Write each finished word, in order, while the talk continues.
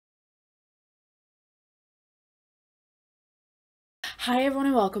Hi everyone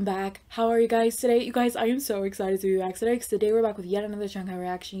and welcome back. How are you guys today? You guys, I am so excited to be back today because today we're back with yet another CHUNG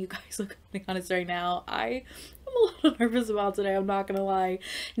reaction. You guys, look, to be honest right now, I'm a little nervous about today, I'm not gonna lie.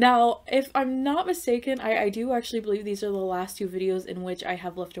 Now, if I'm not mistaken, I do actually believe these are the last two videos in which I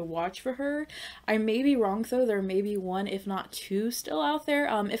have left to watch for her. I may be wrong though, there may be one if not two still out there.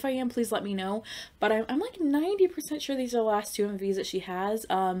 If I am, please let me know. But I'm like 90% sure these are the last two MVs that she has.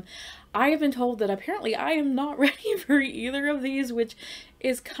 I have been told that apparently I am not ready for either of these, which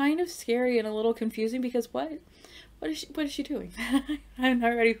is kind of scary and a little confusing because what is she doing? I'm not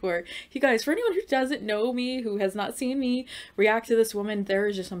ready for it. You guys, for anyone who doesn't know me, who has not seen me react to this woman, there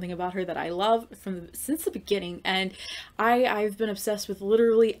is just something about her that I love since the beginning, and I've been obsessed with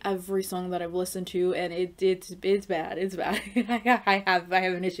literally every song that I've listened to, and it's bad. It's bad. I have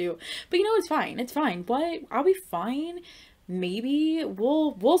an issue, but you know, it's fine. It's fine. What? I'll be fine. Maybe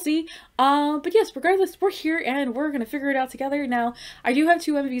we'll see. But yes, regardless, we're here and we're gonna figure it out together. Now, I do have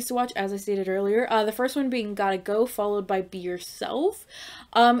two MVs to watch, as I stated earlier. The first one being Gotta Go, followed by Be Yourself.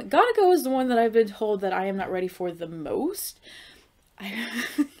 Gotta Go is the one that I've been told that I am not ready for the most.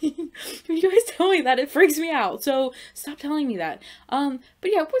 You guys tell me that, it freaks me out, so stop telling me that. But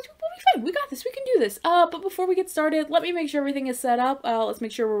yeah, we'll be fine. We got this. We can do this. But before we get started, let me make sure everything is set up. Let's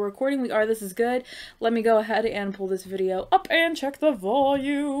make sure we're recording. We are. This is good. Let me go ahead and pull this video up and check the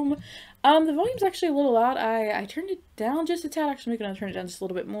volume. The volume's actually a little loud. I turned it down just a tad. Actually, I'm gonna turn it down just a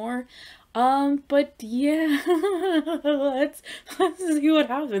little bit more. But yeah, let's see what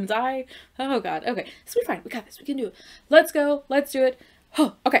happens. Oh god, okay, this will be fine. We got this. We can do it. Let's go. Let's do it.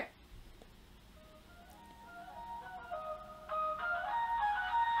 Oh, okay.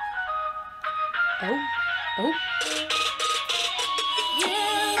 Oh.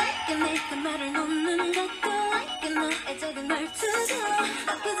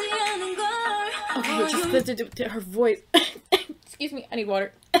 Okay, just her voice. Excuse me, I need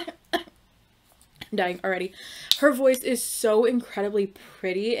water. I'm dying already. Her voice is so incredibly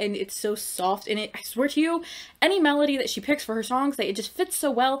pretty and it's so soft, and I swear to you, any melody that she picks for her songs, it just fits so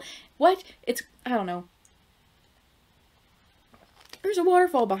well. I don't know. There's a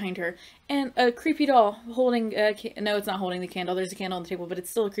waterfall behind her, and a creepy doll holding, no, it's not holding the candle. There's a candle on the table, but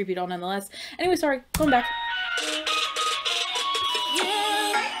it's still a creepy doll nonetheless. Anyway, sorry, going back.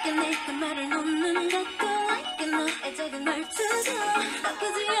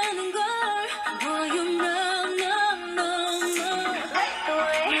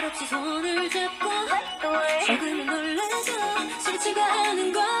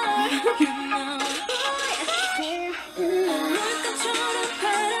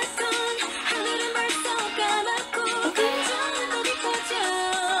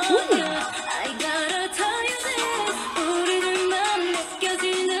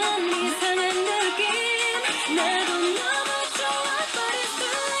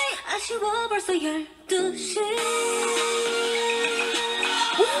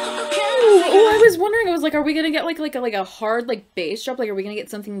 Oh, I was wondering, I was like, are we gonna get like a hard bass drop? Like, are we gonna get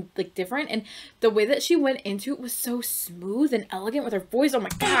something like different? And the way that she went into it was so smooth and elegant with her voice. Oh my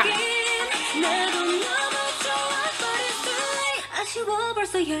god.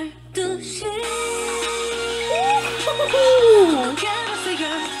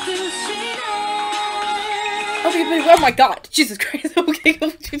 Okay, but oh my god, Jesus Christ. Okay,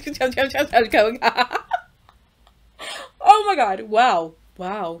 go. Oh my god, wow.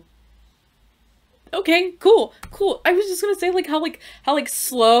 Okay, cool. I was just gonna say how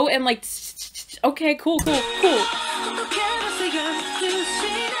slow and okay, cool.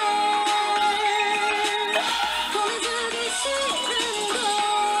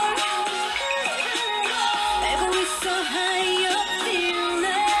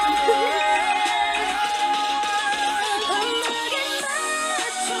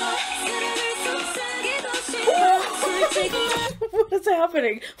 What is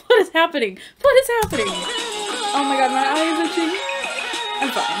happening? What is happening? Oh my god, my eye is itching. I'm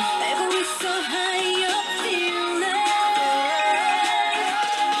fine.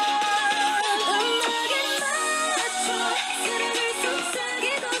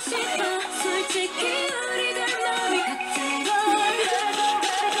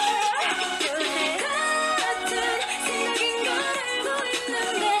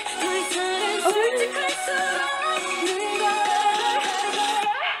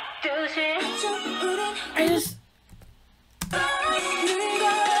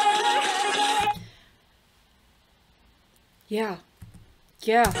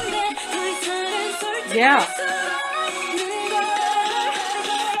 Yeah.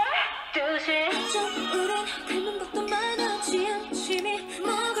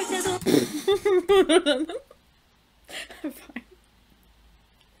 I'm fine.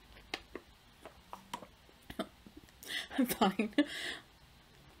 fine.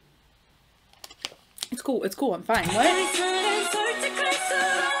 It's cool. It's cool. I'm fine. What?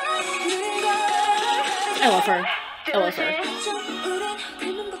 I love her. I love her.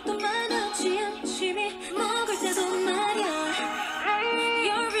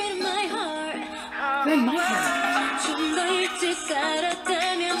 You're in my heart.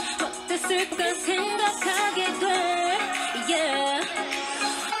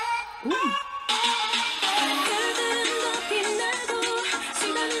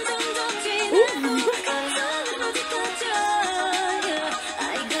 Ooh.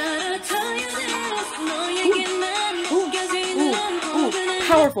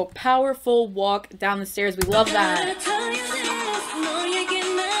 Powerful, powerful walk down the stairs. We love that.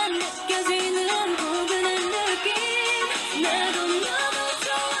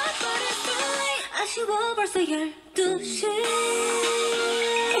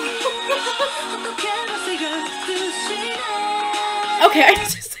 Okay,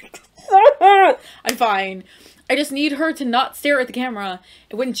 I'm fine. I just need her to not stare at the camera.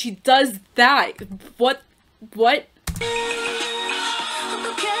 And when she does that, what?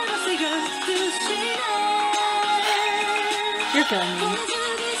 You're killing me.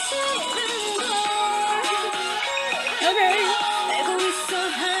 Okay.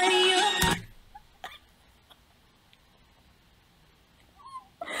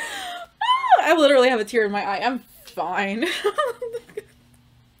 I literally have a tear in my eye. I'm fine.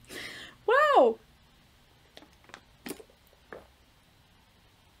 Wow.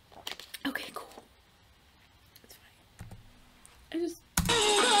 Okay, cool. It's fine. I just...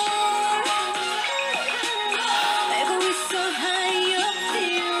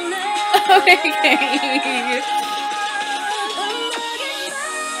 Okay.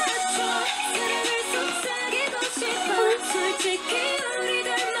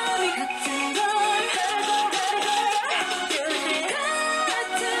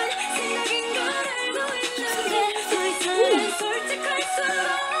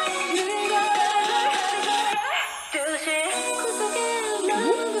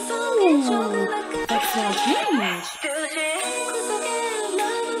 That's now changed.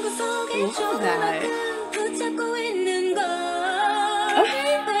 Love that.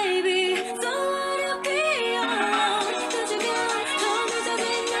 Okay.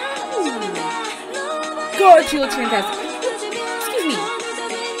 God, she looks fantastic. Excuse me.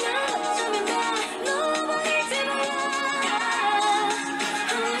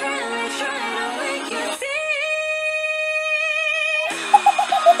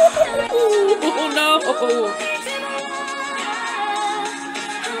 Oh no!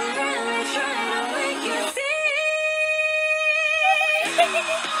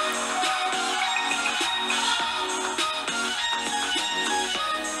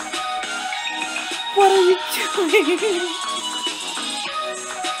 What are you doing?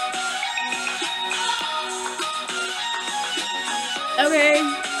 Okay.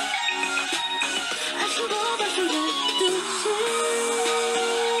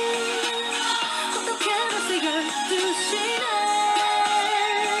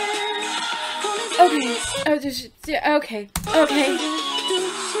 Okay. Oh, just okay. Okay.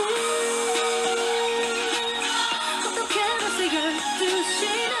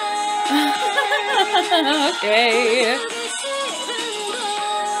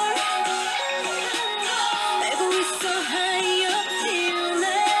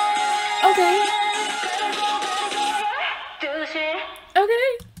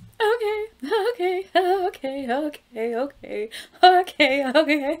 Okay. Okay.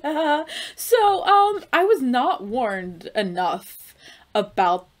 Okay. So, I was not warned enough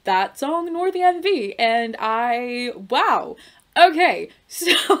about that song nor the MV, and wow. Okay,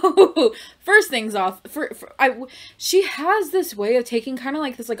 so first things off, she has this way of taking kind of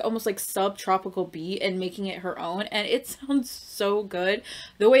like this like almost like subtropical beat and making it her own, and it sounds so good.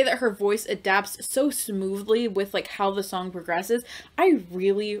 The way that her voice adapts so smoothly with like how the song progresses, I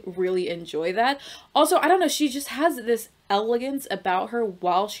really enjoy that. Also, I don't know, she just has this elegance about her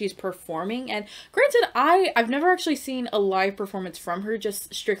while she's performing, and granted, I've never actually seen a live performance from her,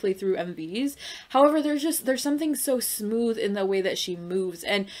 just strictly through MVs. However, there's something so smooth in the way that she moves,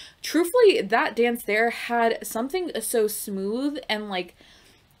 and truthfully, that dance there had something so smooth and like,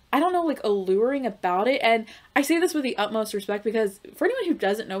 I don't know, like alluring about it. And I say this with the utmost respect because for anyone who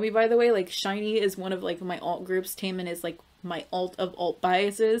doesn't know me, by the way, like SHINee is one of like my alt groups. Taemin is like my alt of alt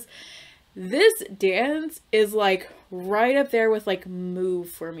biases. This dance is like right up there with like Move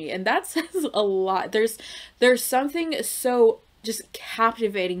for me, and that says a lot. There's something so just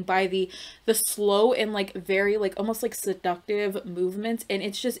captivating by the slow and like very like almost like seductive movements, and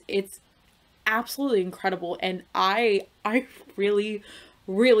it's absolutely incredible, and I really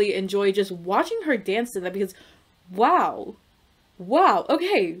really enjoy just watching her dance to that because wow. Wow.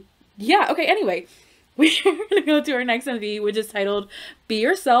 Okay. Yeah, okay, anyway. We're gonna go to our next MV, which is titled Be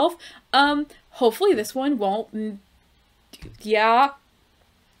Yourself. Hopefully this one won't yeah.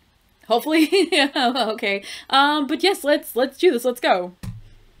 Hopefully yeah, okay. But yes, let's do this. Let's go.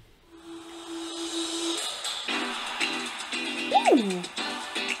 Ooh.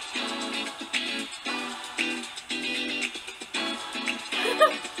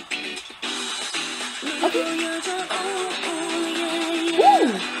 Okay.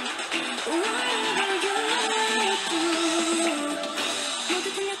 Ooh.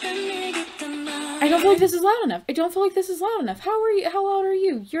 I don't feel like this is loud enough. I don't feel like this is loud enough. How are you? How loud are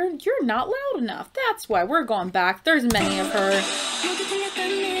you? You're not loud enough. That's why we're going back. There's many of her.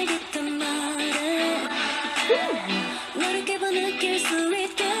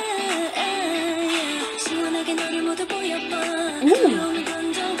 Ooh.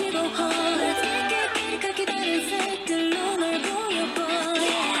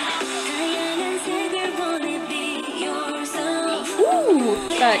 Ooh.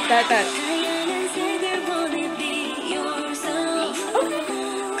 That.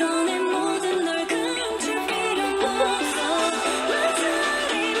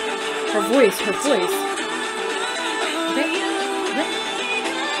 Her voice. Okay.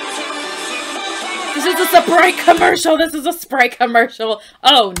 This is a Sprite commercial. This is a Sprite commercial.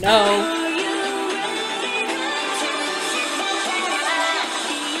 Oh no.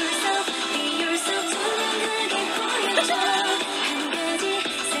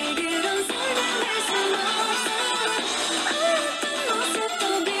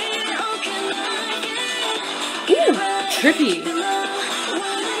 Ooh, trippy.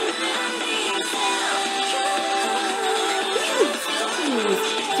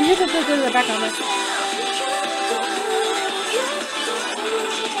 Do you hear the background?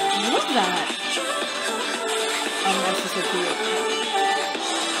 I love that. Oh my gosh, she's so cute.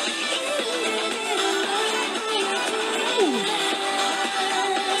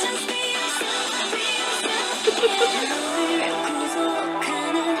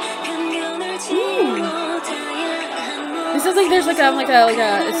 It sounds like there's like a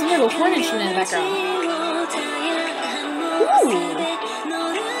it seems like a horn instrument in the background. Ooh.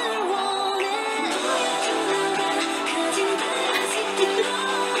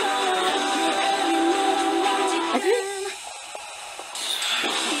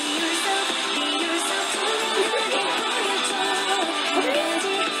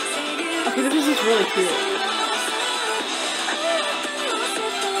 Okay, this is just really cute.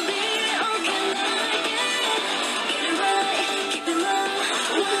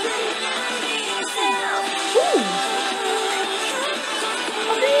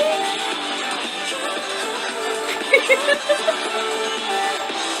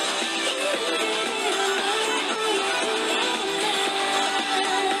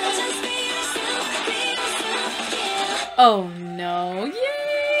 Oh no, yay!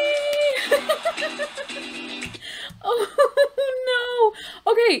 Oh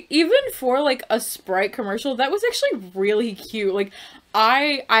no! Okay, even for like a Sprite commercial, that was actually really cute. Like,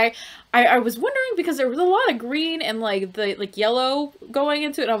 I was wondering because there was a lot of green and like the yellow going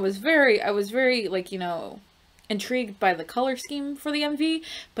into it. I was very like, you know, intrigued by the color scheme for the MV,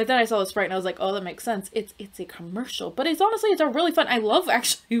 but then I saw the Sprite and I was like, oh, that makes sense. It's a commercial, but it's honestly, it's a really fun. I love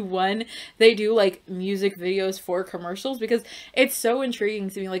actually when they do like music videos for commercials because it's so intriguing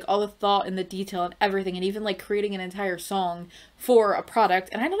to me, like all the thought and the detail and everything, and even like creating an entire song for a product.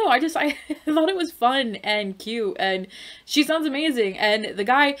 And I don't know, I thought it was fun and cute, and she sounds amazing. And the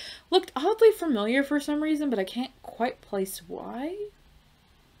guy looked oddly familiar for some reason, but I can't quite place why.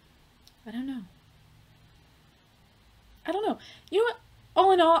 I don't know. You know what?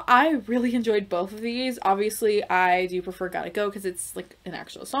 All in all, I really enjoyed both of these. Obviously, I do prefer Gotta Go because it's like an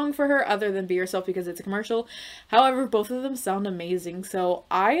actual song for her, other than Be Yourself because it's a commercial. However, both of them sound amazing, so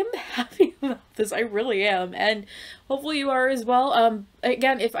I am happy about this. I really am, and hopefully you are as well.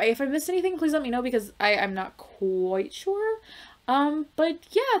 Again, if I missed anything, please let me know because I'm not quite sure. But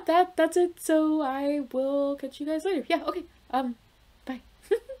yeah, that's it. So I will catch you guys later. Yeah, okay. Bye.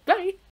 Bye.